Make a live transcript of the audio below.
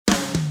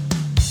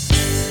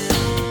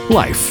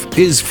Life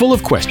is full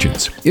of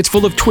questions. It's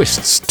full of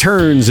twists,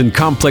 turns, and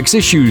complex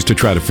issues to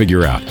try to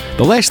figure out.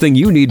 The last thing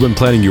you need when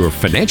planning your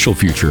financial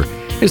future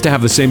is to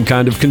have the same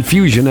kind of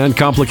confusion and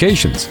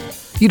complications.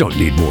 You don't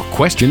need more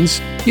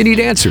questions. You need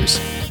answers.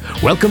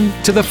 Welcome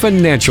to The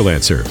Financial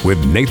Answer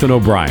with Nathan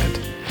O'Brien,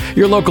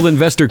 your local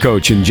investor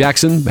coach in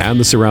Jackson and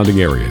the surrounding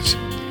areas.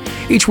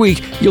 Each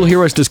week, you'll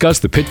hear us discuss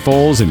the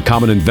pitfalls and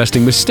common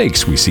investing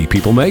mistakes we see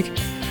people make.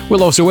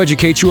 We'll also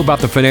educate you about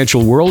the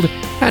financial world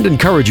and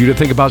encourage you to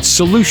think about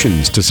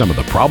solutions to some of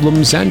the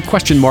problems and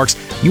question marks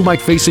you might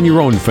face in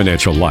your own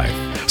financial life.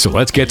 So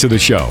let's get to the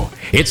show.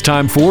 It's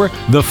time for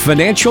The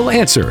Financial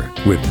Answer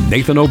with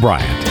Nathan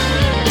O'Brien.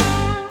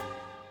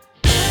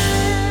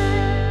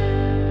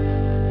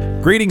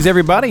 Greetings,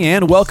 everybody,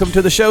 and welcome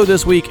to the show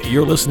this week.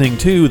 You're listening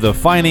to The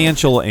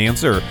Financial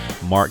Answer.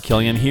 Mark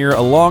Killian here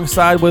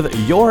alongside with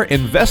your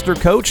investor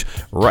coach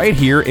right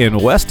here in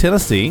West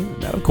Tennessee.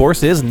 That, of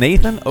course, is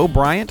Nathan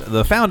O'Brien,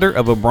 the founder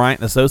of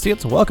O'Brien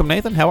Associates. Welcome,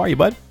 Nathan. How are you,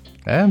 bud?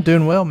 I'm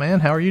doing well, man.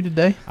 How are you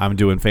today? I'm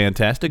doing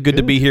fantastic. Good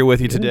to be here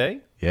with you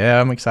today.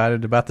 Yeah, I'm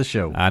excited about the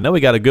show. I know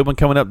we got a good one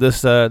coming up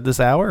this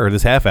hour, or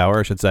this half hour,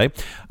 I should say.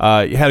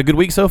 You had a good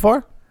week so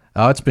far?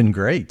 Oh, it's been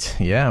great.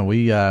 Yeah,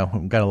 we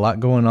got a lot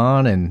going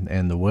on,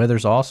 and the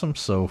weather's awesome.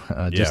 So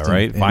just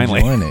Finally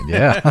enjoying it.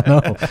 Yeah,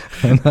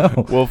 I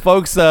know. Well,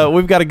 folks,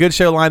 we've got a good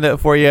show lined up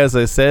for you, as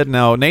I said.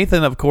 Now,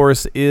 Nathan, of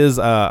course, is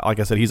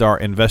like I said, he's our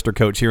investor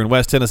coach here in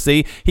West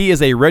Tennessee. He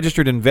is a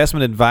registered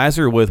investment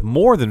advisor with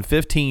more than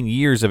 15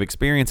 years of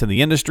experience in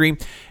the industry,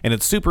 and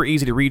it's super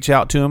easy to reach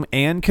out to him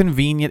and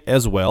convenient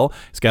as well.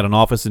 He's got an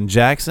office in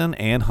Jackson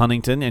and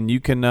Huntington, and you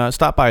can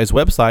stop by his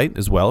website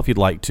as well if you'd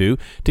like to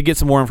get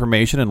some more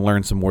information and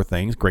learn some more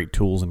things. Great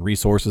tools and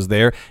resources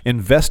there.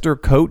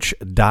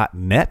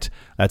 InvestorCoach.net.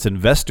 That's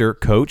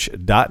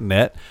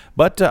InvestorCoach.net.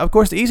 But of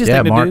course, the easiest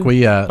thing to Mark, do.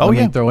 Let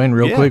me throw in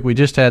real quick. We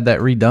just had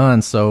that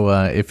redone. So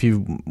if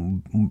you've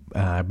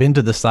been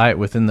to the site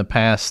within the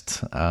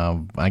past,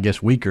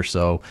 week or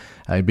so,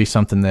 it'd be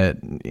something that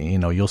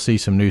you'll see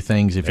some new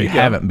things if you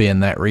haven't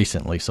been that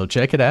recently. So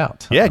check it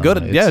out. Yeah,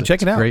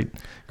 check it out.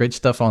 Great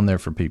stuff on there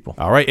for people.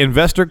 All right,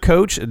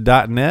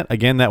 InvestorCoach.net.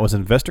 Again, that was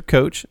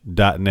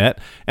InvestorCoach.net.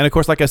 And of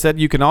course, like I said,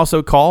 you can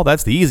also call.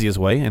 That's the easiest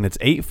way, and it's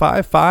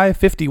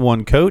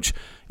 855-51-COACH.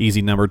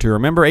 Easy number to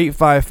remember,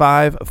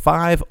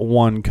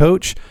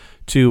 855-51-COACH.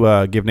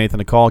 To give Nathan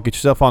a call, get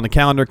yourself on the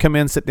calendar, come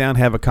in, sit down,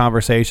 have a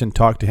conversation,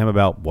 talk to him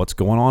about what's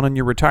going on in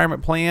your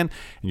retirement plan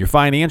and your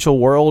financial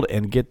world,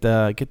 and get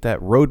that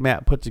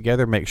roadmap put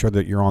together. Make sure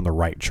that you're on the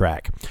right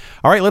track.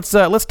 All right, let's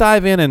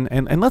dive in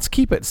and let's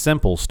keep it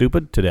simple,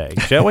 stupid today,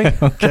 shall we?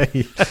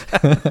 Okay,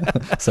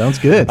 sounds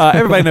good.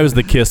 Everybody knows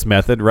the KISS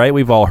method, right?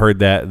 We've all heard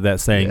that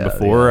saying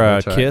before.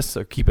 That's right. KISS,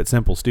 or keep it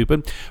simple,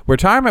 stupid.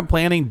 Retirement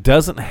planning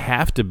doesn't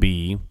have to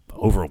be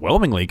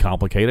overwhelmingly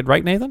complicated,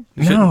 right, Nathan?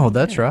 No,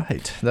 that's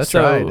right. That's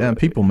right. And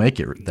people make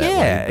it that way.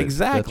 Yeah,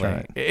 exactly. That's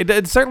right.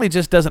 It certainly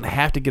just doesn't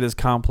have to get as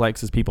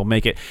complex as people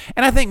make it.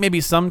 And I think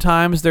maybe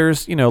sometimes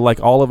there's,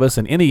 like all of us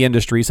in any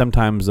industry,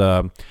 sometimes,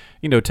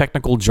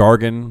 technical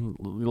jargon,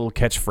 little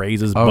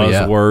catchphrases,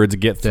 buzzwords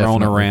get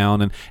thrown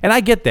around. And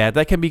I get that.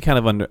 That can be kind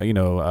of,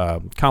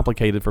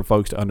 complicated for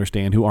folks to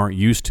understand who aren't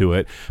used to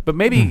it. But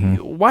maybe,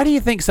 why do you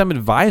think some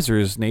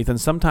advisors, Nathan,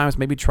 sometimes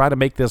maybe try to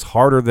make this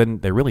harder than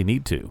they really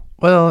need to?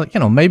 Well,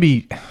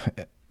 maybe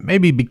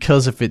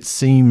because if it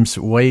seems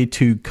way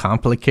too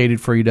complicated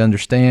for you to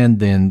understand,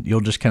 then you'll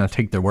just kind of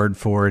take their word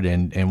for it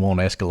and won't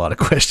ask a lot of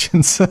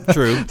questions.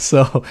 True.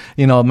 So,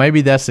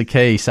 maybe that's the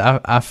case.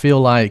 I feel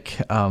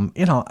like,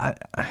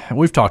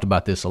 we've talked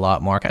about this a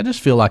lot, Mark. I just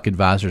feel like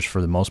advisors,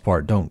 for the most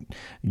part, don't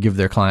give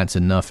their clients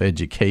enough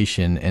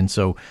education. And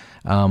so,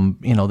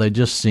 they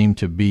just seem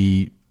to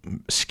be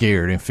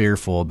scared and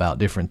fearful about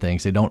different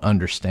things. They don't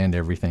understand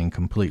everything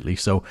completely.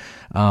 So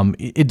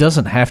it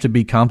doesn't have to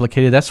be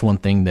complicated. That's one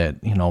thing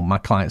that, my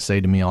clients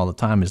say to me all the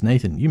time is,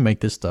 Nathan, you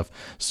make this stuff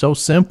so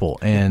simple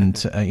and,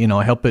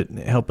 help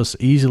us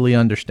easily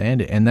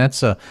understand it. And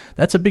that's a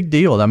big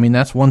deal. I mean,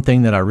 that's one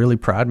thing that I really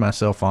pride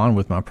myself on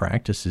with my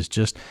practice is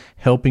just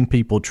helping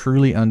people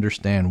truly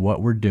understand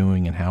what we're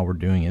doing and how we're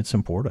doing it. It's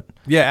important.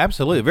 Yeah,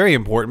 absolutely. Very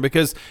important,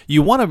 because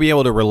you want to be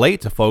able to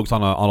relate to folks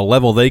on a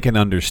level they can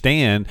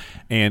understand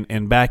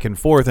and back and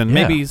forth. And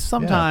maybe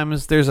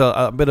sometimes there's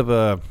a bit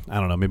of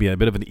maybe a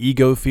bit of an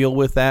ego feel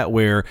with that,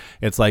 where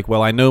it's like,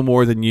 well, I know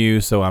more than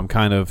you, so I'm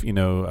kind of,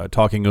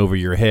 talking over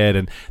your head.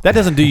 And that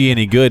doesn't do you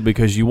any good,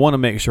 because you want to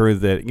make sure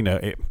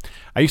that,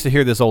 I used to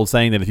hear this old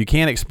saying that if you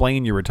can't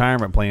explain your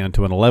retirement plan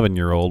to an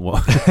 11-year-old,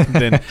 well,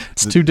 then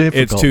it's too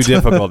difficult. It's too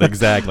difficult.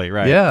 Exactly.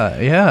 Right.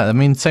 Yeah. I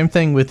mean, same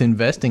thing with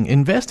investing.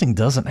 Investing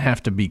doesn't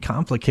have to be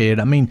complicated.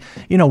 I mean,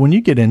 when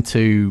you get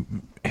into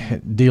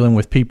dealing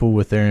with people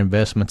with their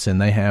investments,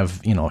 and they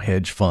have,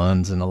 hedge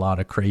funds and a lot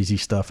of crazy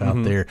stuff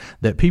out there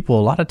that people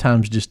a lot of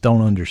times just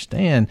don't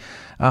understand.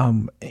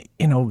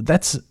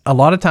 That's a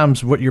lot of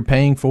times what you're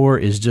paying for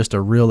is just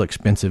a real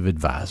expensive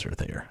advisor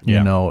there,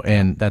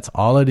 and that's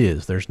all it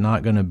is. There's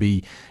not going to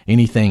be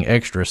anything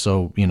extra.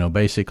 So,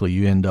 basically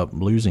you end up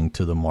losing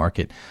to the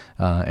market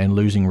and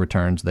losing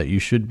returns that you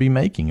should be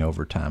making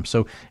over time.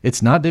 So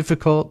it's not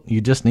difficult. You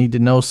just need to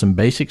know some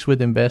basics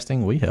with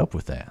investing. We help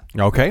with that.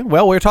 Okay.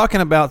 Well, we're talking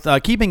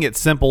about keeping it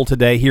simple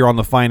today here on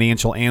The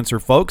Financial Answer,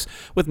 folks,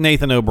 with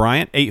Nathan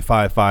O'Brien,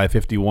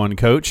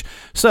 855-51-COACH.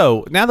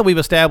 So now that we've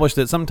established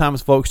that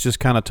sometimes folks just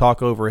kind of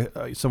talk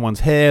over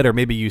someone's head or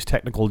maybe use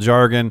technical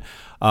jargon,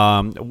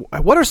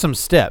 what are some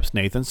steps,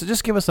 Nathan? So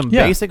just give us some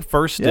basic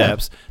first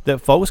steps that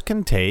folks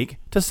can take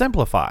to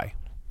simplify.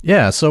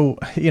 Yeah, so,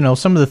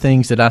 some of the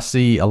things that I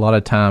see a lot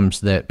of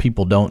times that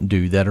people don't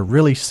do that are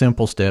really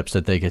simple steps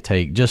that they could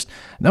take. Just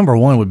number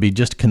one would be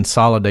just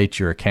consolidate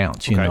your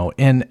accounts,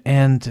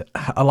 and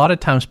a lot of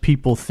times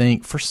people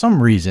think, for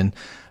some reason,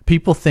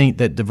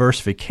 that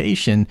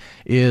diversification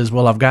is,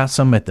 well, I've got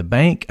some at the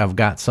bank, I've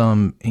got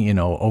some,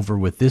 over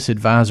with this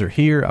advisor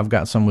here, I've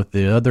got some with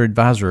the other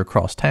advisor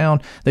across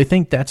town. They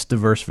think that's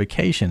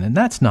diversification, and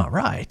that's not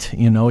right.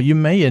 You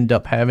may end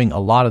up having a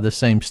lot of the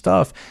same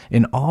stuff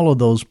in all of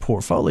those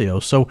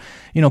portfolios. So,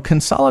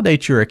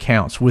 consolidate your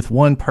accounts with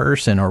one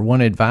person or one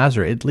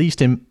advisor. At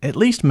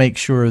least make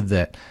sure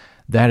that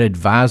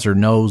advisor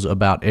knows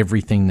about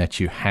everything that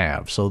you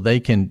have, so they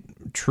can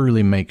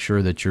truly make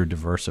sure that you're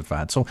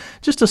diversified. So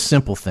just a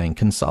simple thing,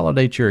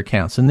 consolidate your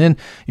accounts, and then,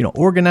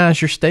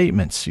 organize your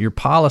statements, your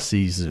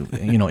policies,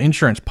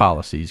 insurance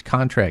policies,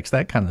 contracts,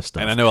 that kind of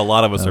stuff. And I know a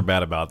lot of us are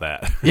bad about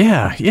that.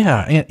 Yeah.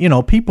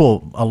 And,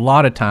 people a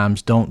lot of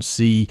times don't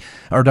see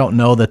or don't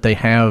know that they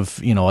have,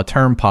 a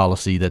term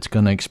policy that's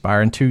going to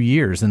expire in 2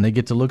 years, and they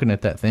get to looking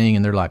at that thing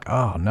and they're like,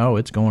 oh no,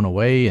 it's going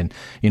away. And,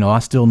 I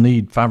still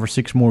need 5 or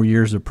 6 more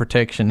years of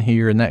protection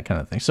here and that kind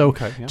of thing. So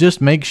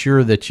just make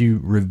sure that you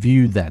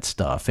review that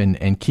stuff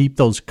and keep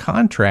those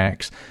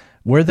contracts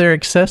where they're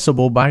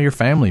accessible by your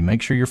family.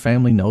 Make sure your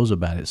family knows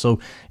about it. So,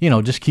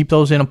 just keep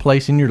those in a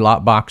place in your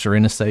lockbox or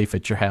in a safe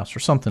at your house or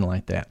something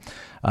like that.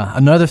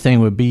 Another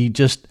thing would be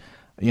just,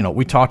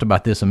 we talked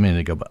about this a minute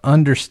ago, but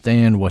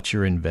understand what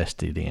you're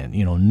invested in.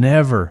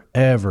 Never,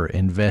 ever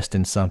invest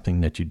in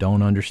something that you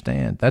don't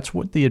understand. That's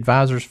what the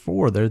advisor's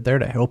for. They're there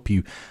to help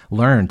you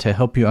learn, to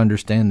help you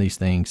understand these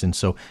things.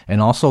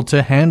 And also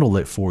to handle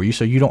it for you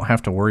so you don't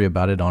have to worry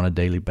about it on a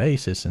daily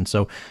basis. And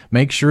so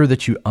make sure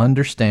that you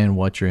understand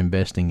what you're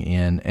investing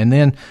in, and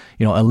then,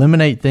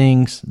 eliminate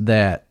things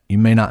that you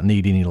may not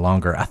need any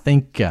longer. I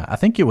think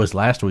it was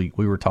last week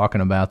we were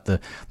talking about the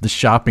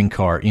shopping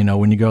cart.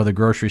 When you go to the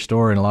grocery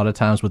store, and a lot of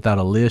times without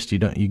a list, you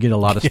get a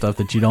lot of stuff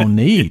that you don't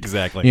need.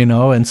 Exactly. And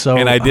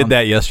I did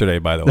that yesterday,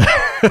 by the way.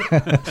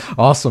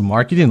 Awesome,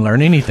 Mark. You didn't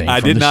learn anything.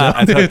 I did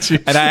not.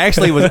 And I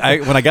actually was.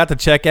 When I got to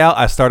checkout,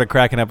 I started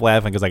cracking up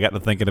laughing because I got to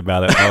thinking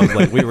about it. I was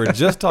like, we were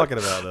just talking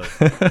about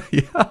this.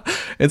 Yeah.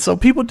 And so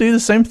people do the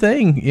same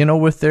thing,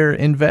 with their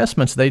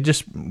investments. They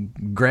just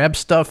grab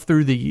stuff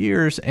through the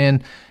years,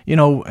 and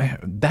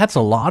that's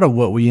a lot of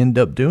what we end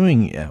up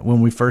doing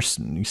when we first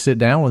sit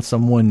down with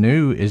someone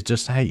new is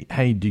just,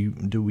 hey,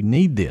 do we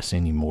need this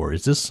anymore?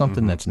 Is this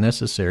something that's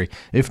necessary?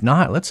 If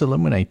not, let's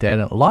eliminate that.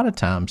 And a lot of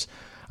times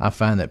I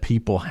find that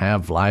people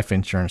have life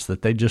insurance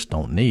that they just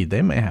don't need.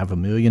 They may have $1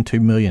 million, $2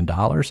 million,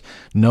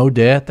 no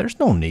debt. There's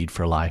no need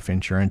for life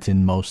insurance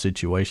in most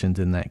situations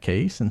in that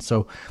case. And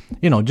so,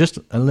 just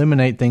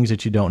eliminate things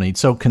that you don't need.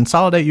 So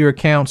consolidate your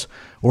accounts,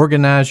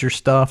 organize your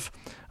stuff,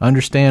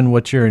 understand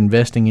what you're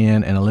investing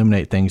in, and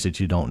eliminate things that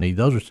you don't need.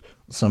 Those are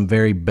some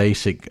very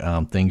basic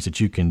things that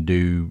you can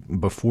do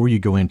before you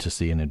go in to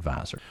see an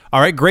advisor. All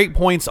right, great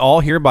points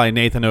all here by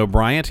Nathan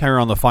O'Brien here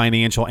on The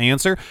Financial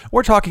Answer.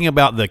 We're talking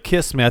about the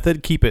KISS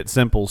method, keep it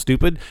simple,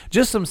 stupid.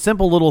 Just some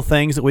simple little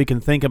things that we can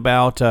think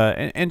about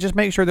and just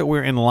make sure that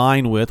we're in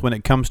line with when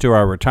it comes to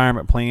our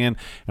retirement plan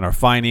and our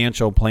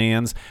financial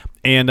plans.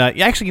 And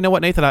actually, you know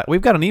what, Nathan?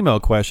 We've got an email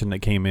question that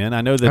came in.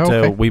 I know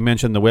that we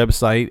mentioned the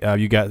website.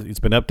 It's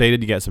been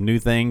updated. You got some new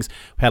things.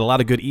 We had a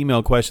lot of good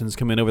email questions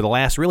come in over the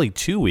last really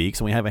 2 weeks,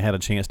 and we haven't had a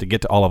chance to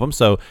get to all of them.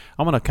 So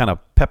I'm going to kind of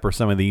pepper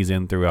some of these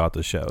in throughout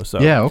the show. So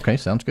yeah, okay,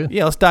 sounds good.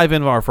 Yeah, let's dive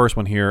into our first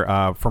one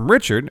here from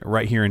Richard,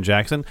 right here in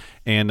Jackson.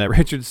 And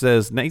Richard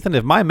says, Nathan,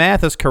 if my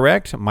math is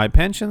correct, my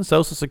pension,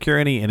 Social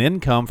Security, and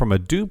income from a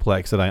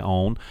duplex that I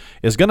own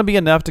is going to be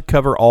enough to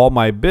cover all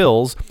my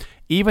bills,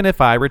 even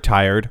if I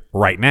retired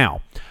right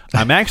now.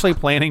 I'm actually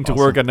planning to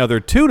work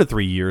another 2 to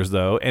 3 years,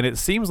 though, and it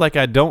seems like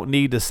I don't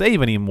need to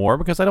save anymore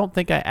because I don't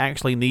think I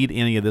actually need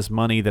any of this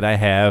money that I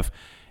have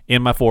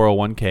in my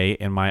 401k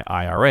and my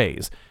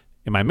IRAs.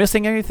 Am I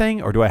missing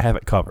anything, or do I have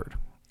it covered?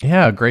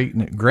 Yeah,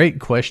 great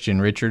question,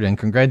 Richard, and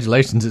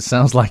congratulations. It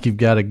sounds like you've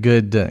got a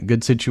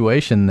good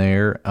situation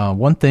there.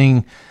 One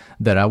thing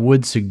that I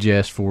would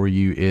suggest for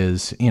you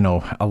is,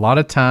 a lot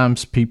of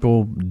times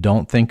people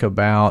don't think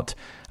about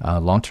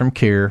long-term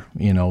care,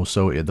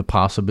 so the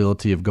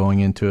possibility of going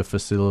into a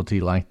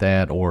facility like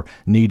that or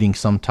needing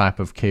some type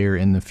of care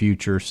in the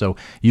future. So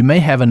you may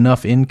have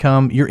enough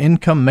income. Your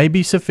income may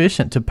be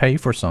sufficient to pay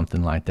for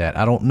something like that.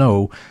 I don't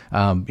know.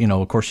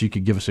 Of course, you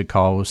could give us a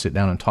call. We'll sit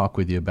down and talk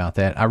with you about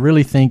that. I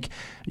really think,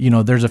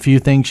 there's a few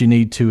things you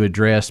need to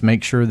address.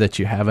 Make sure that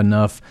you have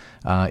enough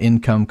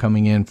income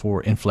coming in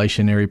for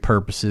inflationary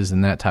purposes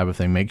and that type of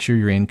thing. Make sure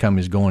your income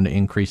is going to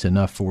increase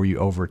enough for you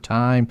over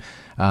time.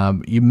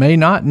 You may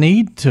not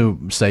need to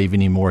save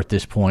anymore at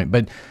this point,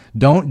 but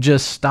don't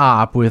just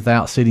stop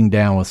without sitting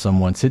down with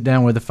someone. Sit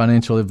down with a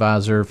financial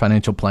advisor,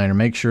 financial planner.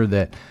 Make sure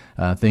that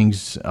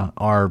things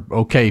are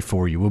okay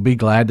for you. We'll be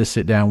glad to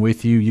sit down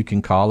with you. You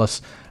can call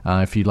us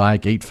if you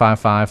like,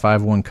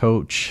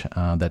 855-51-COACH.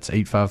 That's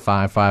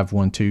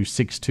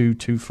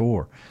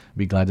 855-512-6224.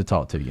 Be glad to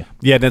talk to you.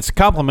 Yeah, that's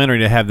complimentary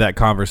to have that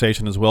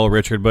conversation as well,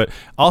 Richard. But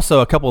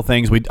also a couple of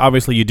things.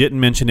 Obviously you didn't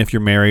mention if you're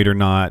married or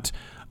not.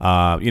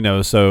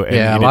 Lots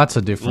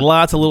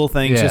of little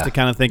things just to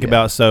kind of think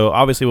about. So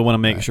obviously we want to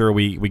make sure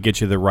we get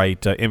you the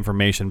right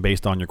information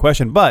based on your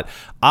question. But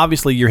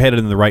obviously you're headed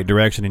in the right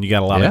direction and you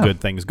got a lot of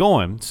good things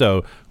going.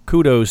 So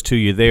kudos to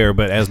you there.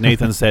 But as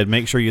Nathan said,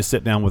 make sure you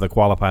sit down with a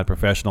qualified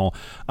professional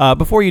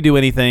before you do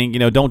anything.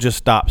 Don't just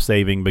stop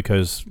saving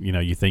because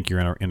you think you're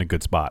in a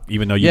good spot,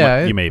 even though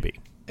you may be.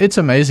 It's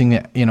amazing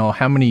that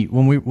how many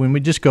when we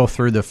just go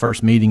through the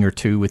first meeting or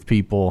two with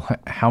people,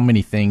 how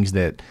many things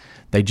that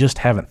they just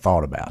haven't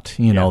thought about,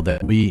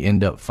 that we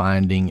end up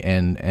finding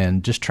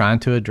and just trying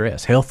to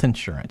address. Health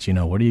insurance,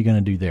 what are you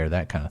going to do there,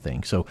 that kind of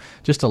thing. So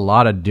just a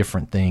lot of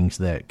different things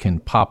that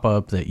can pop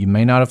up that you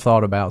may not have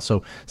thought about.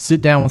 So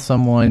sit down with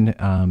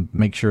someone,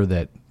 make sure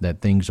that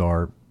things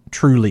are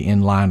truly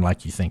in line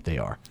like you think they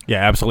are. Yeah,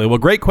 absolutely. Well,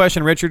 great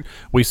question, Richard.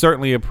 We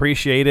certainly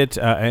appreciate it,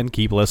 and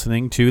keep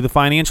listening to The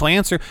Financial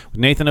Answer with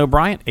Nathan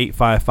O'Brien,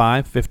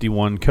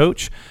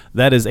 855-51-COACH.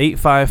 That is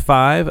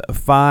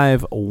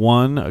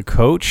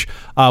 855-51-COACH.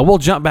 We'll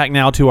jump back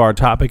now to our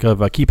topic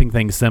of keeping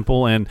things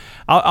simple, and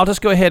I'll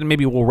just go ahead and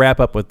maybe we'll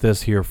wrap up with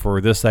this here for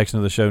this section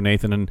of the show,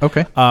 Nathan. And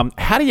okay.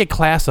 How do you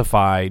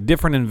classify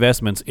different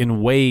investments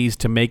in ways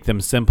to make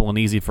them simple and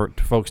easy for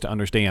folks to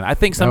understand? I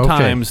think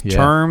sometimes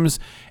terms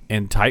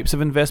and types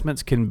of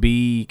investments can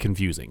be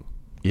confusing.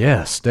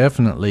 Yes,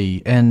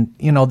 definitely. And,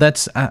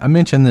 I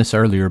mentioned this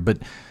earlier, but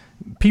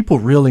people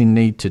really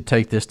need to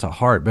take this to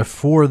heart.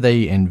 Before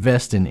they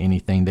invest in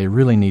anything, they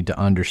really need to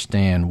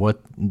understand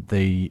what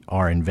they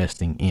are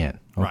investing in.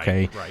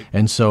 Okay. Right.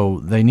 And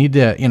so they need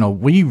to,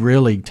 we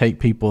really take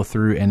people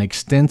through an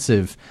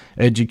extensive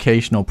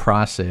educational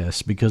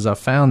process because I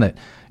found that,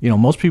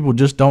 most people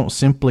just don't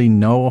simply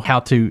know how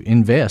to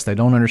invest. They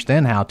don't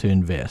understand how to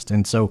invest.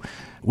 And so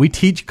we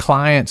teach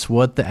clients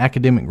what the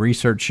academic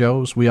research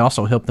shows. We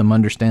also help them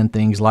understand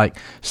things like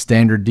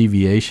standard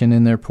deviation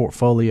in their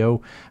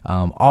portfolio.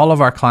 All of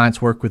our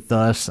clients work with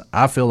us,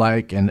 I feel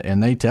like,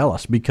 and they tell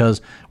us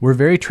because we're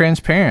very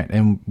transparent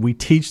and we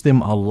teach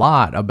them a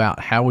lot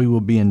about how we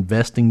will be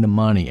investing the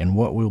money and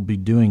what we'll be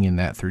doing in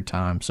that through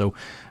time. So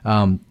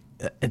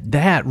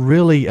that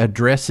really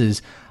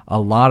addresses a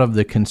lot of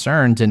the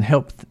concerns and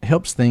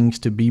helps things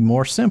to be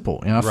more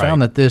simple. I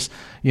found that this,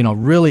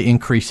 really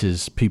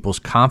increases people's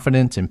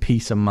confidence and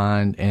peace of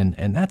mind,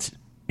 and that's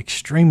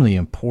extremely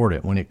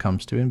important when it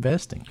comes to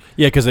investing.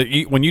 Yeah, because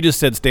when you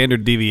just said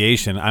standard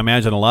deviation, I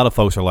imagine a lot of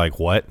folks are like,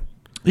 what?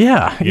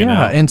 Yeah.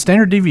 And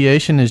standard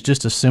deviation is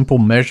just a simple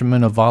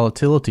measurement of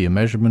volatility, a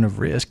measurement of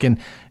risk. And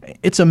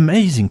it's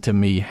amazing to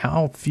me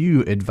how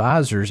few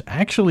advisors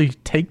actually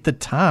take the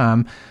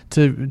time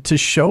to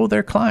show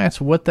their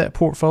clients what that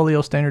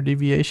portfolio standard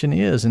deviation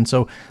is. And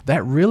so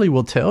that really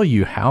will tell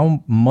you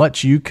how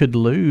much you could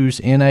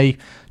lose in a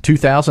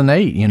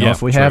 2008,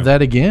 if we have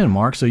that again,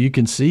 Mark, so you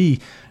can see,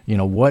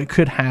 what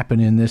could happen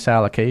in this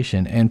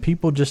allocation. And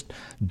people just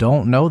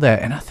don't know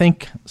that. And I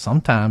think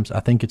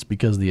it's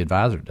because the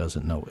advisor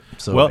doesn't know it.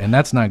 So, and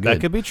that's not good.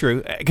 That could be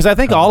true. Because I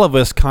think all of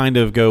us kind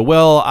of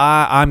go,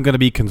 I'm going to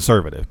be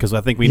conservative because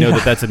I think we know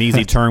that that's an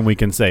easy term we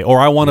can say,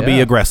 or I want to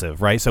be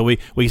aggressive, right? So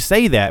we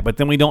say that, but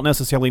then we don't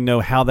necessarily know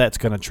how that's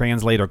going to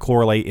translate or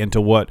correlate into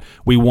what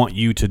we want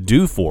you to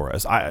do for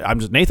us. I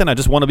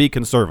just want to be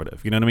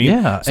conservative. You know what I mean?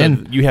 Yeah. So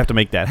and you have to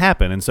make that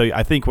happen. And so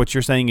I think what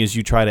you're saying is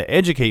you try to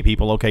educate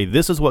people, okay,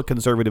 this is what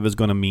conservative is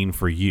going to mean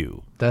for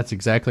you. That's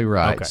exactly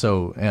right. Okay.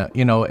 So,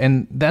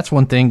 and that's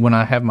one thing when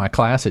I have my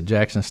class at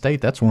Jackson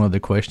State, that's one of the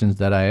questions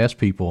that I ask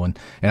people. And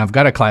I've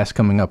got a class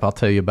coming up. I'll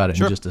tell you about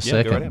it in just a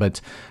second. But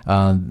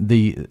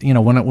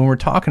when we're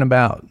talking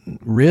about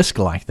risk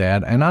like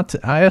that, and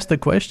I asked the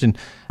question,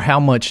 how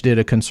much did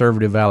a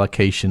conservative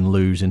allocation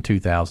lose in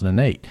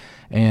 2008?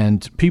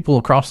 And people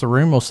across the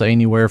room will say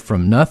anywhere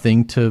from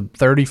nothing to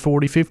 30,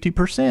 40,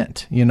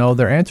 50%.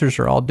 Their answers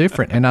are all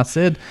different. And I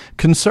said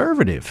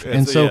conservative.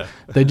 And so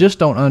they just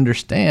don't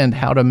understand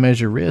how to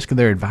measure risk.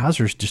 Their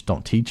advisors just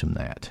don't teach them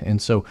that. And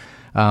so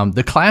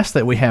the class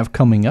that we have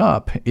coming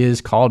up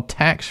is called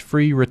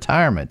Tax-Free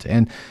Retirement.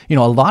 And, a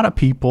lot of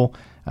people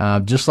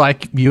just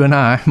like you and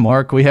I,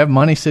 Mark, we have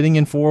money sitting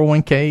in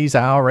 401ks,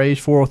 IRAs,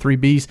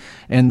 403bs,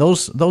 and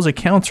those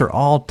accounts are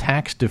all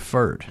tax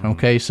deferred.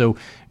 Okay, so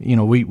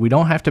we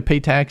don't have to pay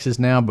taxes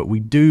now, but we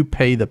do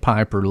pay the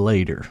piper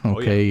later.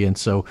 Okay, and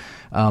so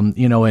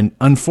and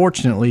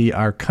unfortunately,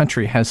 our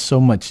country has so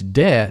much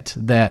debt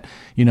that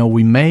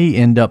we may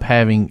end up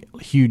having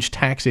huge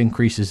tax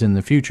increases in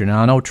the future.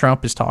 Now, I know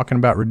Trump is talking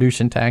about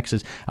reducing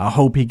taxes. I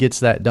hope he gets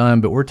that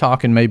done, but we're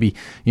talking maybe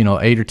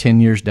 8 or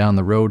 10 years down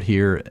the road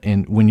here,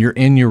 and when you're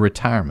in your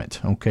retirement,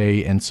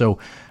 okay, and so.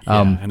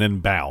 And then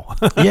bow.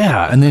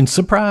 Yeah, and then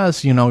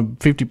surprise,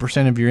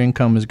 50% of your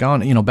income is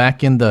gone.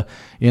 Back in the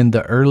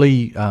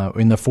early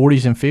in the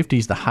 40s and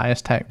 50s, the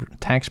highest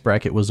tax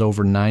bracket was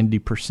over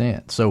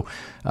 90%. So,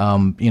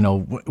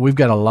 we've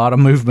got a lot of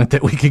movement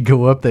that we could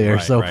go up there.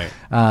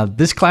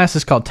 This class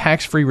is called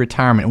Tax-Free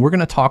Retirement, and we're going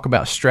to talk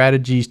about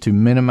strategies to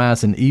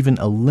minimize and even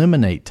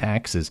eliminate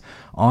taxes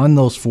on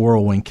those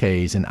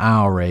 401ks and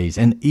IRAs,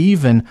 and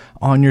even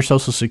on your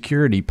Social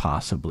Security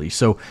possibly.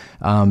 So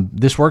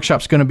this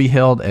workshop's going to be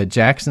held at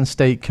Jackson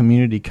State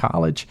Community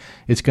College.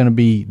 It's going to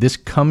be this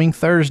coming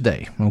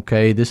Thursday.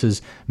 Okay, this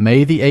is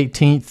May the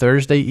 18th,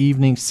 Thursday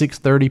evening,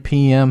 6:30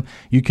 p.m.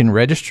 You can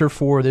register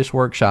for this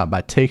workshop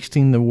by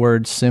texting the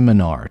word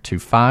seminar to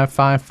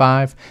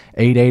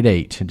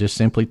 555-888. Just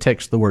simply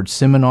text the word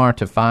seminar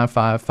to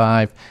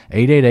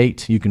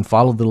 555-888. You can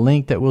follow the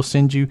link that we'll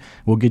send you.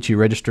 We'll get you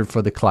registered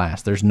for the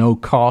class. There's no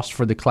cost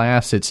for the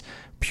class. It's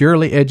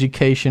purely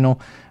educational.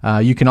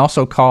 You can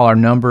also call our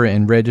number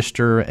and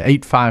register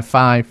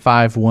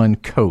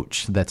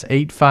 855-51-COACH. That's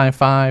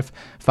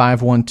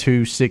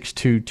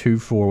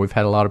 855-512-6224. We've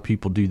had a lot of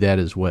people do that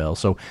as well.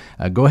 So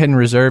go ahead and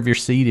reserve your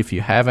seat if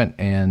you haven't,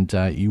 and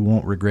you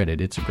won't regret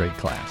it. It's a great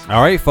class.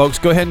 All right, folks,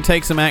 go ahead and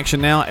take some action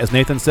now. As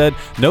Nathan said,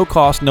 no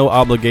cost, no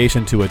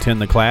obligation to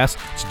attend the class.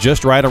 It's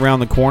just right around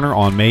the corner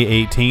on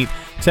May 18th.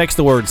 Text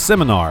the word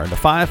seminar to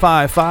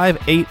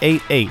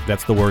 555-888.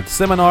 That's the word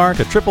seminar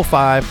to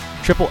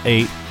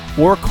 555-888,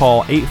 or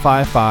call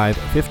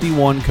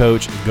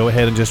 855-51-COACH. Go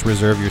ahead and just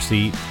reserve your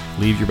seat.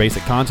 Leave your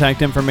basic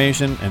contact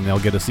information, and they'll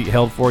get a seat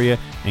held for you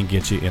and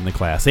get you in the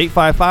class.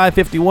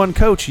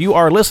 855-51-COACH. You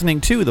are listening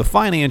to The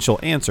Financial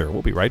Answer.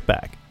 We'll be right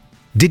back.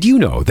 Did you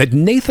know that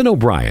Nathan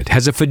O'Brien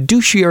has a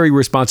fiduciary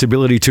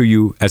responsibility to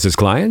you as his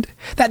client?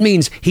 That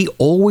means he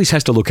always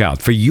has to look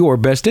out for your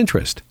best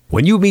interest.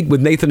 When you meet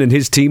with Nathan and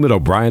his team at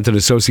O'Brien &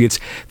 Associates,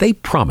 they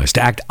promise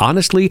to act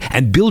honestly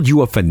and build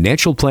you a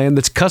financial plan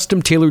that's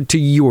custom-tailored to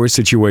your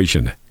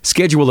situation.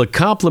 Schedule a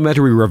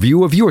complimentary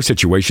review of your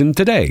situation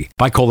today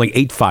by calling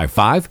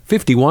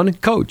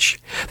 855-51-COACH.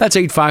 That's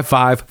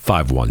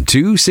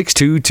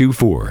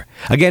 855-512-6224.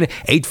 Again,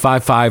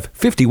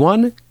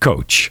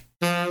 855-51-COACH.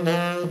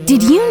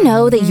 Did you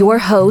know that your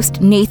host,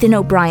 Nathan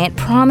O'Brien,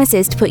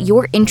 promises to put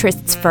your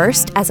interests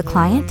first as a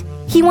client?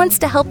 He wants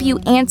to help you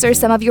answer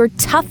some of your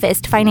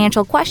toughest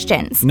financial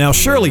questions. Now,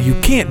 surely you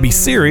can't be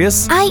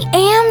serious. I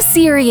am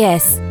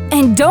serious.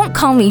 And don't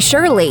call me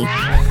Shirley.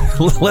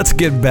 Let's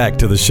get back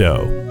to the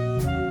show.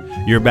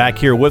 You're back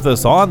here with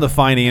us on The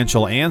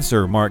Financial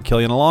Answer. Mark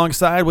Killian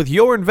alongside with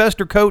your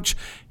investor coach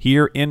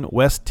here in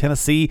West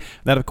Tennessee.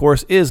 That, of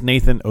course, is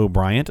Nathan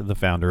O'Brien, the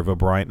founder of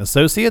O'Brien &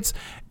 Associates.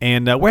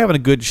 And we're having a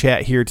good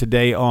chat here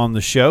today on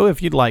the show.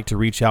 If you'd like to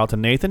reach out to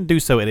Nathan, do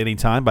so at any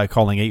time by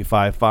calling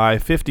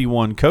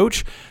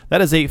 855-51-COACH. That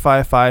is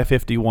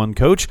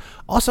 855-51-COACH.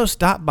 Also,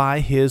 stop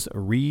by his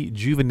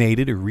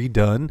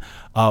redone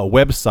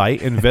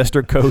website,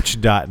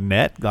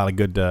 investorcoach.net. A lot of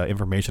good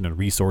information and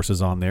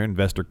resources on there,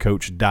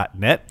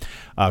 investorcoach.net.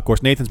 Of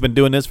course, Nathan's been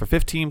doing this for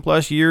 15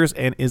 plus years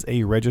and is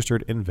a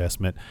registered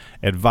investment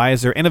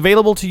advisor, and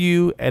available to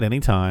you at any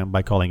time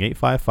by calling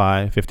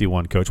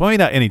 855-51-COACH. Well, maybe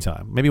not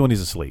anytime. Maybe when he's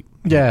asleep.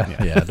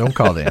 Yeah, don't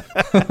call then.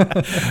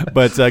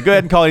 But go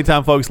ahead and call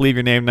anytime, folks. Leave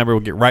your name, number.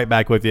 We'll get right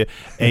back with you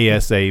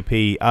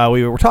ASAP.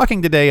 We were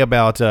talking today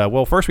about,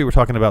 first we were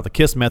talking about the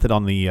KISS method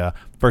on the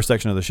first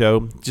section of the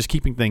show, just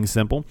keeping things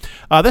simple.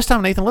 This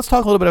time, Nathan, let's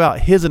talk a little bit about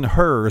his and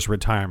hers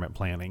retirement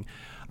planning.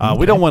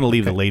 We don't want to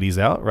leave the ladies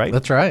out, right?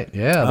 That's right.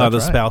 Yeah,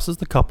 the spouses,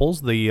 the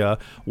couples, the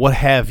what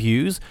have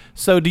yous.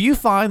 So do you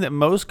find that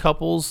most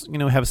couples,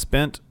 have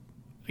spent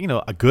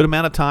a good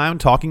amount of time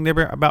talking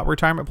about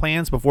retirement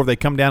plans before they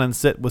come down and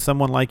sit with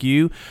someone like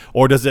you?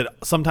 Or does it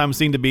sometimes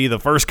seem to be the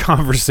first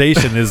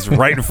conversation is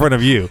right in front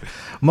of you?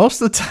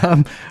 Most of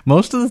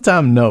the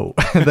time, no,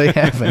 they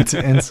haven't.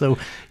 And so,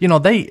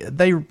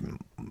 they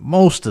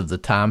most of the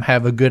time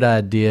have a good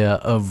idea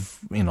of,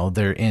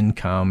 their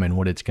income and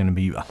what it's going to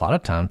be. A lot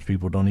of times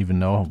people don't even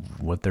know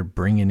what they're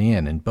bringing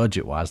in and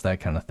budget wise,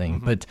 that kind of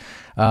thing.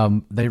 Mm-hmm.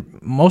 But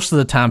most of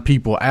the time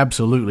people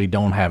absolutely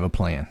don't have a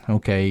plan.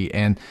 Okay.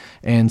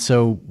 And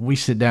so we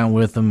sit down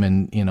with them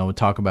and,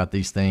 talk about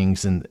these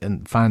things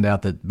and find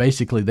out that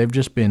basically they've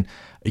just been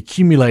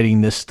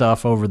accumulating this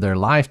stuff over their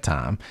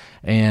lifetime.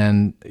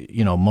 And,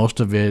 most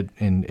of it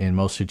in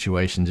most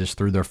situations is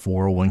through their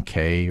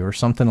 401k or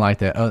something like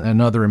that,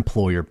 another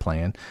employer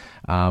plan.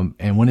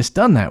 And when it's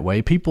done that way,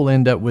 okay, people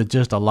end up with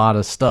just a lot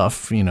of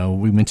stuff. We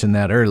mentioned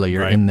that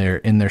earlier in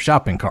their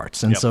shopping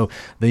carts, and so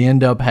they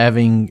end up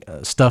having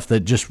stuff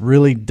that just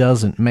really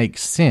doesn't make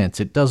sense.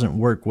 It doesn't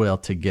work well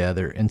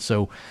together, and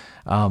so.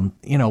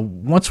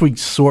 Once we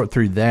sort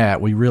through that,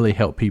 we really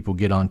help people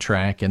get on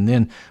track, and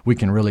then we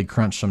can really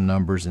crunch some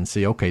numbers and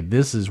see, okay,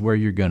 this is where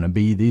you're going to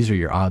be. These are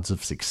your odds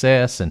of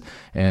success, and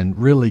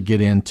really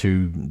get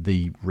into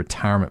the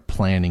retirement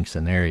planning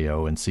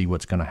scenario and see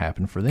what's going to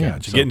happen for them.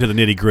 Gotcha. So, get into the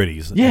nitty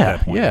gritties.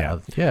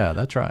 Yeah,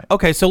 that's right.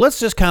 Okay, so let's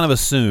just kind of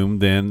assume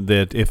then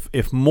that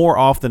if more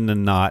often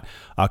than not,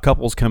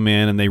 couples come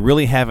in and they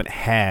really haven't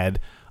had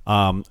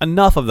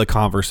enough of the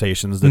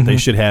conversations that they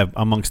should have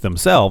amongst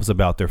themselves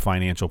about their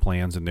financial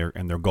plans and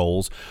their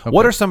goals. Okay.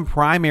 What are some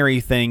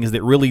primary things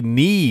that really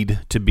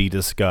need to be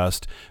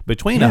discussed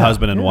between a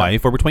husband and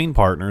wife or between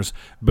partners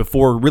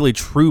before really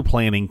true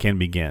planning can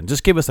begin?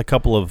 Just give us a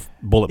couple of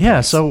bullet points. Yeah,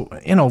 so,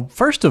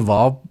 first of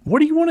all, what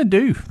do you want to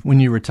do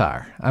when you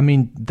retire? I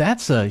mean,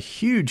 that's a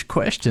huge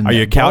question. Are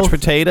you a couch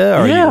potato?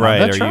 Are you right?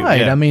 That's right.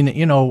 Yeah. I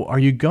mean, are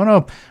you going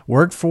to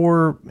work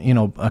for,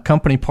 a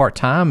company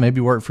part-time,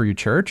 maybe work for your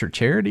church or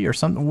charity or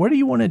something? What do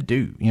you want to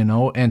do?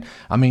 And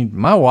I mean,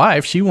 my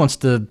wife, she wants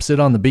to sit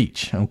on the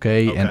beach,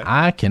 okay? And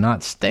I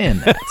cannot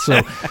stand that.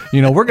 So,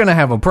 we're going to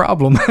have a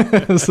problem.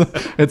 So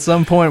at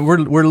some point.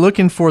 We're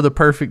looking for the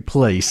perfect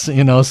place,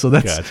 so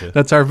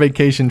that's our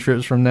vacation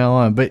trips from now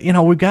on. But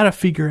we've got to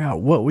figure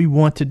out what we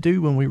want to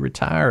do when we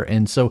retire,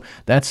 and so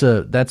that's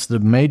the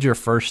major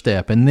first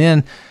step. And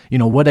then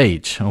what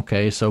age?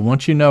 Okay, so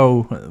once you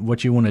know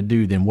what you want to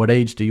do, then what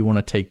age do you want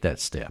to take that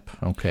step?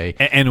 Okay,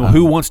 and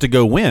who wants to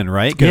go when,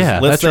 right?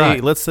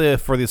 Let's say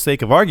for the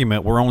sake of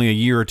argument, we're only a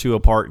year or two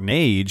apart in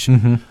age.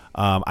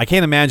 I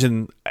can't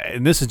imagine,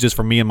 and this is just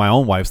for me and my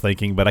own wife's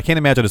thinking, but I can't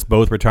imagine us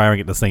both retiring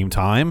at the same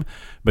time,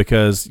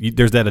 because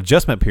there's that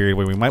adjustment period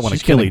where we might want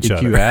to kill each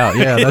other. You out.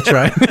 Yeah, that's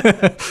right.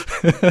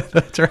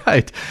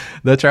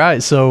 That's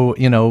right. So,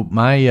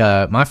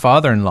 my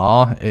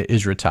father-in-law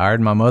is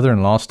retired. My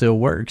mother-in-law still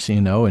works,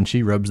 and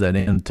she rubs that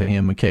into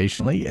him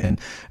occasionally,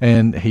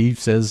 and he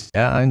says,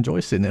 yeah, I enjoy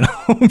sitting at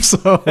home.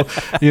 So,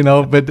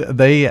 but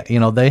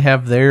they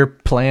have their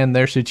plan,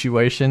 their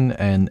situation,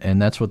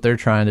 and that's what they're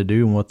trying to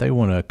do and what they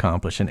want to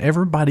accomplish. And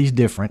everybody's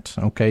different.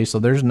 Okay. So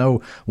there's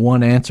no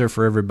one answer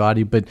for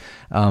everybody, but,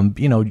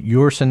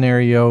 your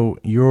scenario,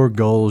 your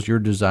goals, your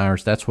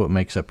desires, that's what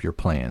makes up your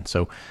plan.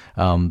 So,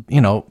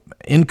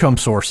 income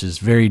sources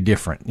very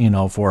different,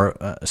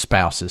 for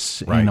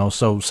spouses, right.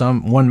 So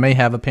one may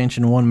have a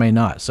pension, one may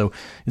not. So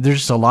there's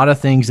just a lot of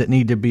things that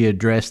need to be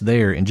addressed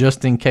there. And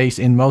just in case,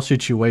 in most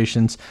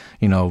situations,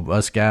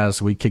 us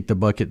guys, we kick the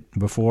bucket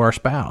before our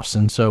spouse.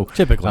 And so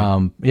typically.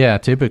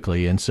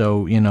 Typically. And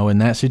so, in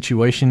that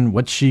situation,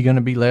 what's she going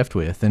to be left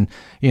with? And,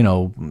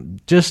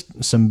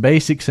 just some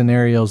basic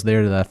scenarios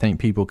there that I think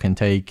people can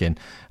take and,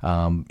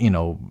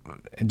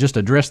 just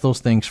address those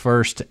things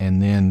first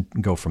and then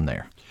go from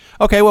there.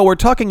 Okay, well, we're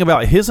talking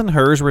about his and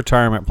hers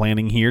retirement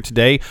planning here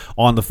today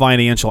on The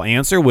Financial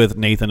Answer with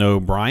Nathan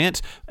O'Brien,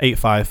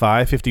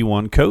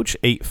 855-51-COACH,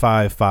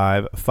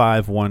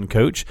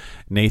 855-51-COACH.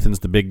 Nathan's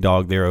the big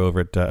dog there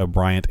over at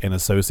O'Brien &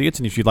 Associates,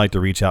 and if you'd like to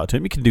reach out to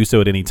him, you can do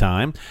so at any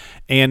time.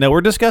 And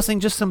we're discussing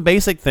just some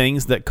basic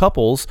things that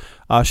couples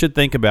should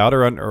think about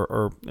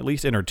or at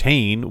least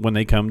entertain when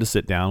they come to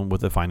sit down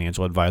with a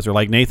financial advisor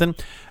like Nathan,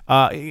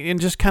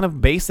 and just kind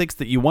of basics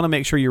that you want to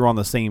make sure you're on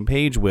the same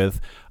page with,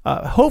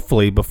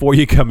 hopefully before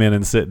you come in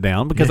and sit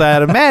down, because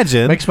I'd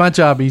imagine makes my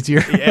job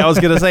easier. I was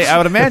going to say, I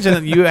would imagine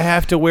that you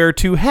have to wear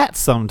two hats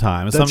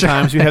sometimes. That's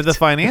sometimes right. You have the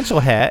financial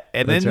hat,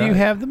 and That's then you right.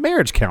 have the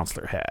marriage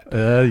counselor hat.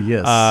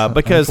 Yes.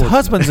 Because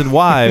husbands and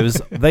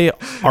wives, they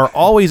are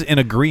always in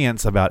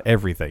agreement about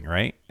everything,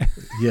 right?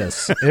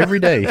 Yes, every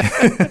day.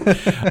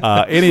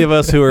 Any of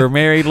us who are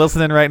married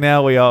listening right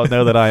now, we all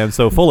know that I am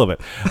so full of it.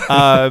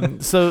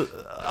 So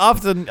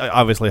often,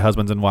 obviously,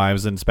 husbands and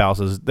wives and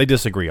spouses, they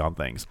disagree on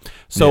things.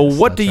 So Yes,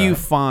 what do that's you right.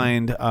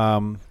 find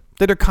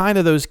that are kind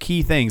of those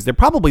key things? They're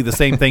probably the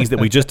same things that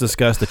we just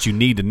discussed that you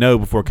need to know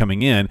before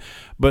coming in,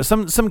 but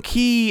some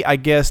key, I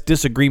guess,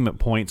 disagreement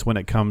points when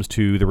it comes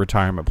to the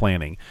retirement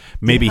planning.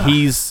 Maybe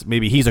he's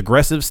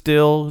aggressive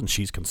still and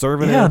she's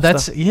conservative. Yeah,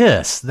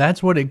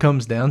 that's what it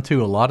comes down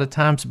to a lot of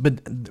times. But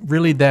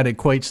really, that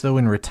equates though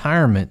in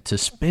retirement to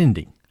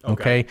spending.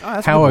 Okay, Oh,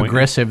 that's a how good point.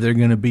 aggressive they're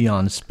going to be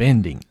on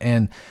spending,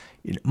 and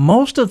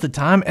most of the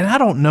time, and I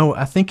don't know,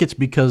 I think it's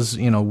because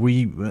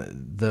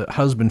the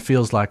husband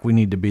feels like we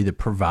need to be the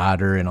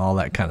provider and all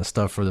that kind of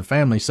stuff for the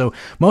family. So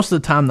most of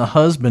the time, the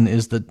husband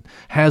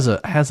has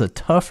a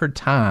tougher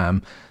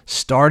time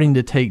starting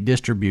to take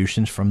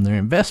distributions from their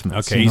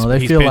investments. Okay, they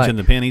he's feel pinching like,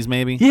 the pennies,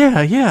 maybe.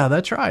 Yeah,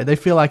 that's right. They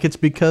feel like it's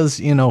because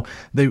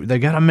they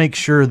got to make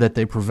sure that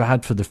they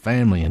provide for the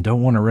family and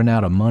don't want to run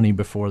out of money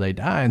before they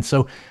die. And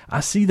so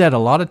I see that a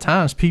lot of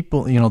times.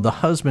 People, the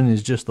husband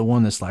is just the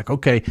one that's like,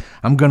 okay,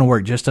 I'm going to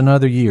work just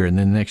another year, and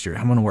then next year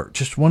I'm going to work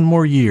just one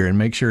more year and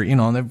make sure.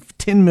 And they've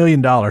 $10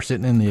 million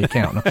sitting in the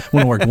account. I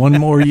want to work one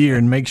more year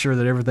and make sure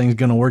that everything's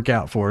going to work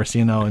out for us,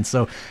 And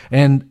so,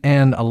 and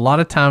a lot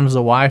of times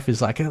the wife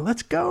is like, hey,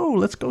 let's go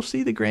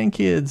see the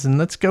grandkids and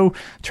let's go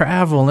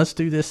travel and let's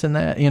do this and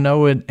that,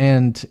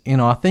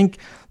 and I think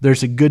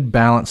there's a good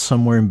balance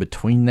somewhere in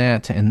between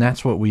that. And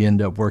that's what we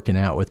end up working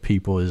out with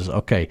people is,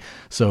 okay,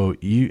 so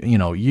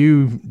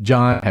you,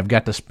 John, have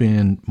got to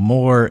spend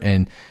more,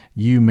 and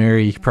you,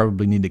 Mary,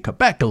 probably need to cut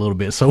back a little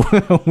bit. So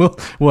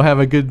we'll have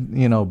a good,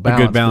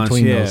 balance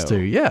between those two.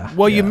 Yeah.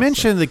 Well, you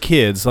mentioned the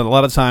kids. A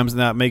lot of times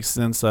that makes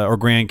sense, or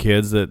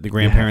grandkids, that the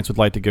grandparents would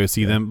like to go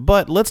see them.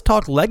 But let's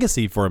talk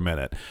legacy for a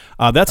minute.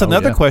 That's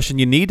another question.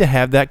 You need to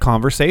have that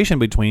conversation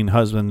between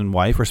husband and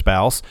wife or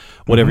spouse,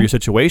 whatever your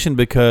situation,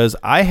 because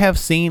I have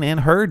seen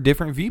and heard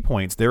different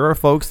viewpoints. There are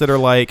folks that are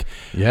like,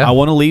 I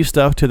want to leave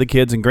stuff to the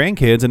kids and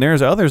grandkids. And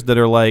there's others that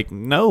are like,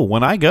 no,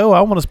 when I go,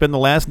 I want to spend the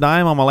last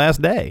dime on my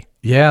last day.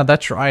 Yeah,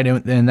 that's right.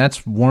 And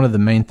that's one of the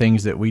main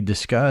things that we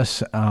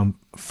discuss.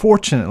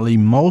 Fortunately,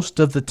 most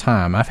of the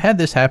time, I've had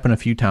this happen a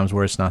few times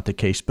where it's not the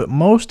case, but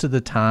most of the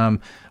time,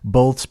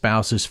 both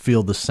spouses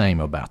feel the same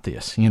about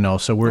this.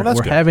 So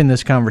we're having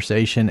this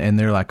conversation, and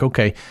they're like,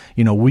 okay,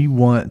 we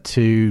want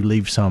to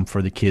leave some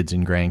for the kids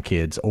and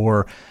grandkids,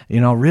 or,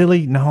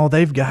 really, no,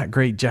 they've got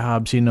great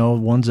jobs.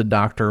 One's a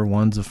doctor,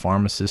 one's a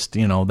pharmacist,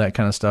 that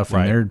kind of stuff.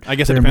 Right. And I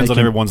guess it depends on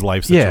everyone's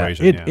life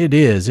situation. It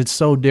is. It's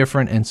so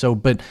different. And so,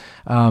 but,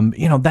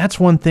 that's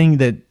one thing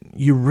that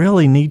you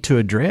really need to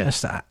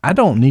address. I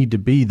don't need to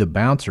be the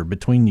bouncer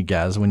between you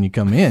guys when you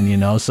come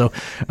in, so,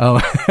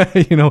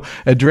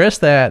 address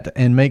that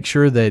and make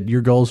sure that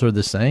your goals are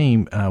the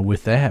same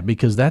with that,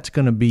 because that's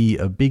going to be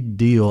a big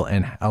deal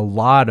and a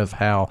lot of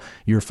how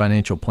your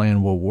financial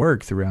plan will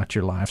work throughout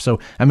your life. So,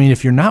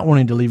 if you're not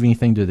wanting to leave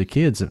anything to the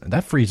kids,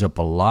 that frees up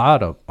a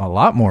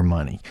lot more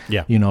money,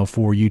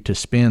 for you to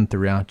spend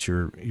throughout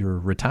your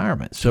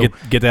retirement. So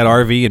get that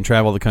RV and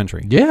travel the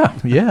country. Yeah,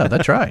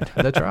 that's right.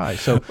 That's right.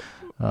 So,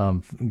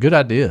 good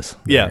ideas.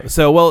 Yeah.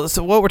 So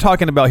what we're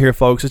talking about here,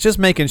 folks, is just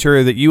making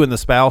sure that you and the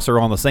spouse are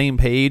on the same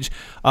page,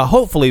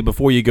 hopefully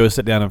before you go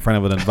sit down in front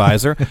of an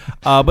advisor.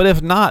 But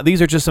if not,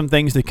 these are just some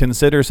things to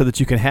consider so that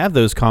you can have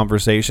those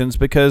conversations,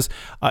 because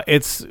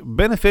it's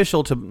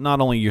beneficial to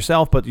not only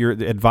yourself, but your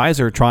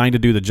advisor trying to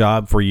do the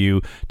job for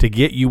you to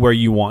get you where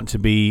you want to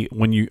be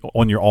when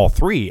you're all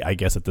three, I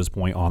guess, at this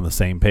point on the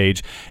same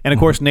page. And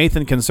of course,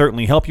 Nathan can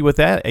certainly help you with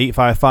that.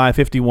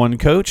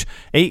 855-51-COACH,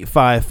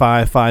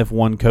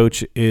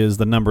 855-51-COACH is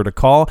the number to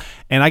call.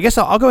 And I guess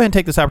I'll go ahead and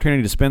take this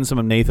opportunity to spend some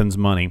of Nathan's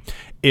money.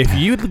 If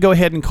you go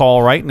ahead and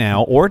call right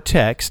now or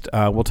text,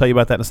 we'll tell you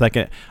about that in a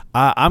second,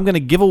 I'm going to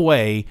give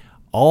away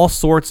all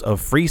sorts of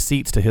free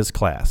seats to his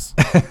class.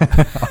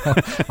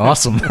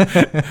 Awesome.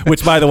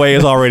 Which, by the way,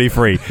 is already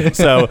free.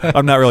 So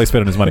I'm not really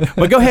spending his money.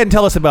 But go ahead and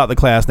tell us about the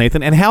class,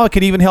 Nathan, and how it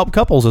could even help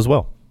couples as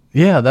well.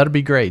 Yeah, that'd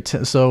be great.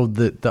 So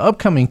the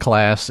upcoming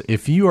class,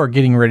 if you are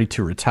getting ready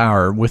to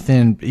retire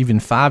within even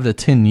 5 to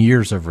 10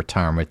 years of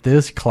retirement,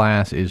 this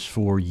class is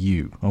for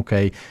you,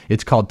 okay?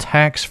 It's called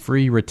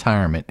Tax-Free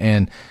Retirement.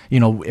 And,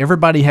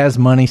 everybody has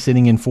money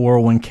sitting in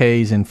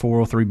 401ks and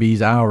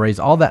 403bs, IRAs.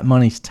 All that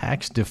money's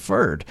tax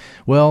deferred.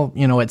 Well,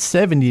 at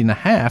 70 and a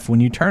half, when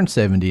you turn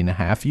 70 and a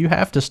half, you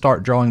have to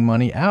start drawing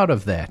money out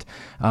of that.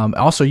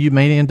 Also, you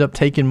may end up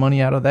taking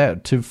money out of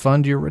that to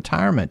fund your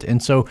retirement.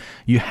 And so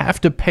you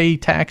have to pay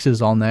taxes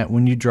on that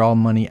when you draw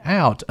money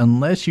out,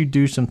 unless you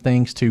do some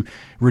things to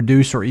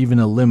reduce or even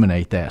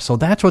eliminate that. So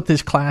that's what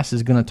this class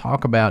is going to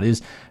talk about,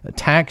 is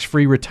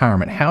tax-free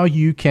retirement, how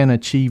you can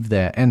achieve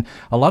that. And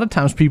a lot of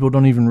times people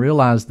don't even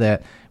realize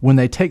that when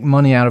they take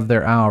money out of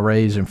their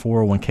IRAs and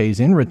 401ks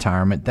in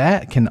retirement,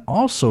 that can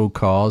also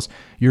cause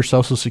your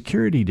Social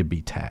Security to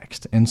be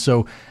taxed. And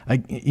so,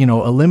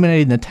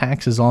 eliminating the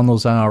taxes on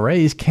those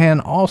IRAs can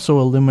also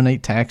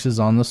eliminate taxes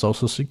on the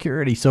Social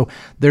Security. So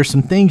there's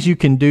some things you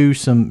can do,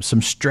 some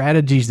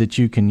strategies that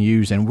you can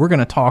use, and we're going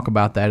to talk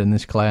about that in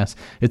this class.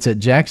 It's at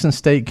Jackson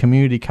State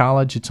Community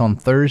College. It's on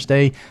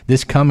Thursday,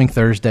 this coming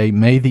Thursday,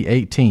 May the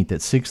 18th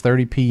at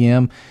 6:30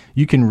 p.m.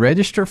 You can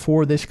register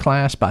for this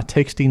class by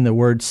texting the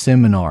word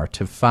seminar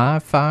to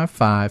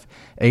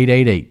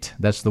 555-888.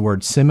 That's the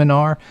word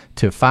seminar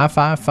to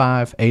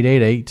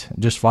 555-888.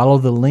 Just follow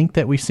the link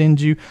that we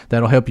send you.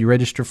 That'll help you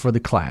register for the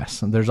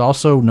class. And there's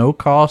also no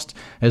cost,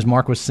 as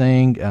Mark was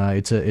saying.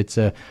 It's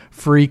a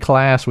free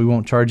class. We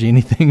won't charge you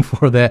anything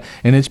for that,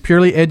 and it's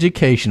purely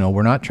educational.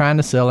 We're not trying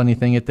to sell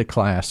anything at the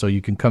class, so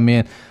you can come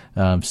in,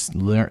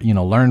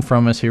 learn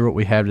from us, hear what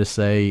we have to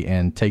say,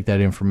 and take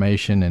that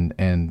information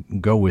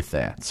and go with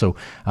that. So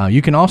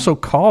you can also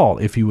call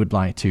if you would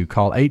like to.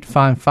 Call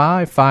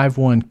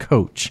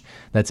 855-51-COACH.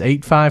 That's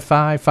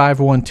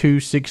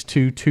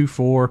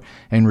 855-512-6224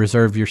 and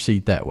reserve your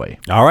seat that way.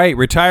 All right,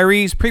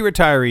 retirees,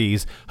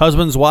 pre-retirees,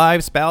 husbands,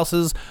 wives,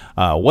 spouses,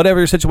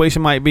 whatever your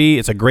situation might be,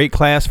 it's a great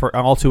class for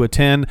all to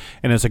attend,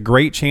 and it's a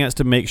great chance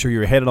to make sure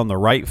you're headed on the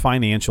right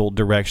financial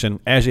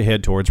direction as you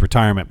head towards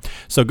retirement.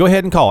 So go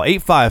ahead and call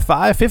 855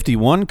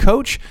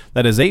 855-51-COACH.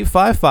 That is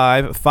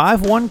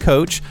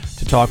 855-51-COACH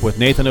to talk with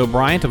Nathan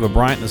O'Brien of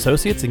O'Brien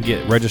Associates and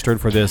get registered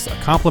for this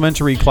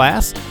complimentary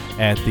class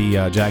at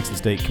the Jackson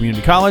State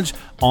Community College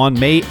on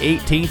May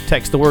 18th.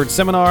 Text the word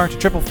seminar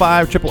to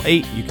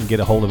 555-888. You can get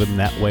a hold of it in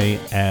that way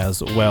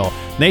as well.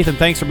 Nathan,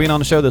 thanks for being on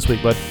the show this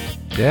week, bud.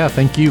 Yeah,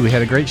 thank you. We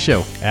had a great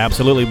show.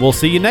 Absolutely. We'll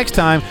see you next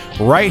time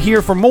right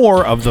here for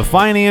more of The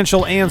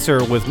Financial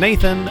Answer with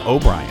Nathan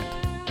O'Brien.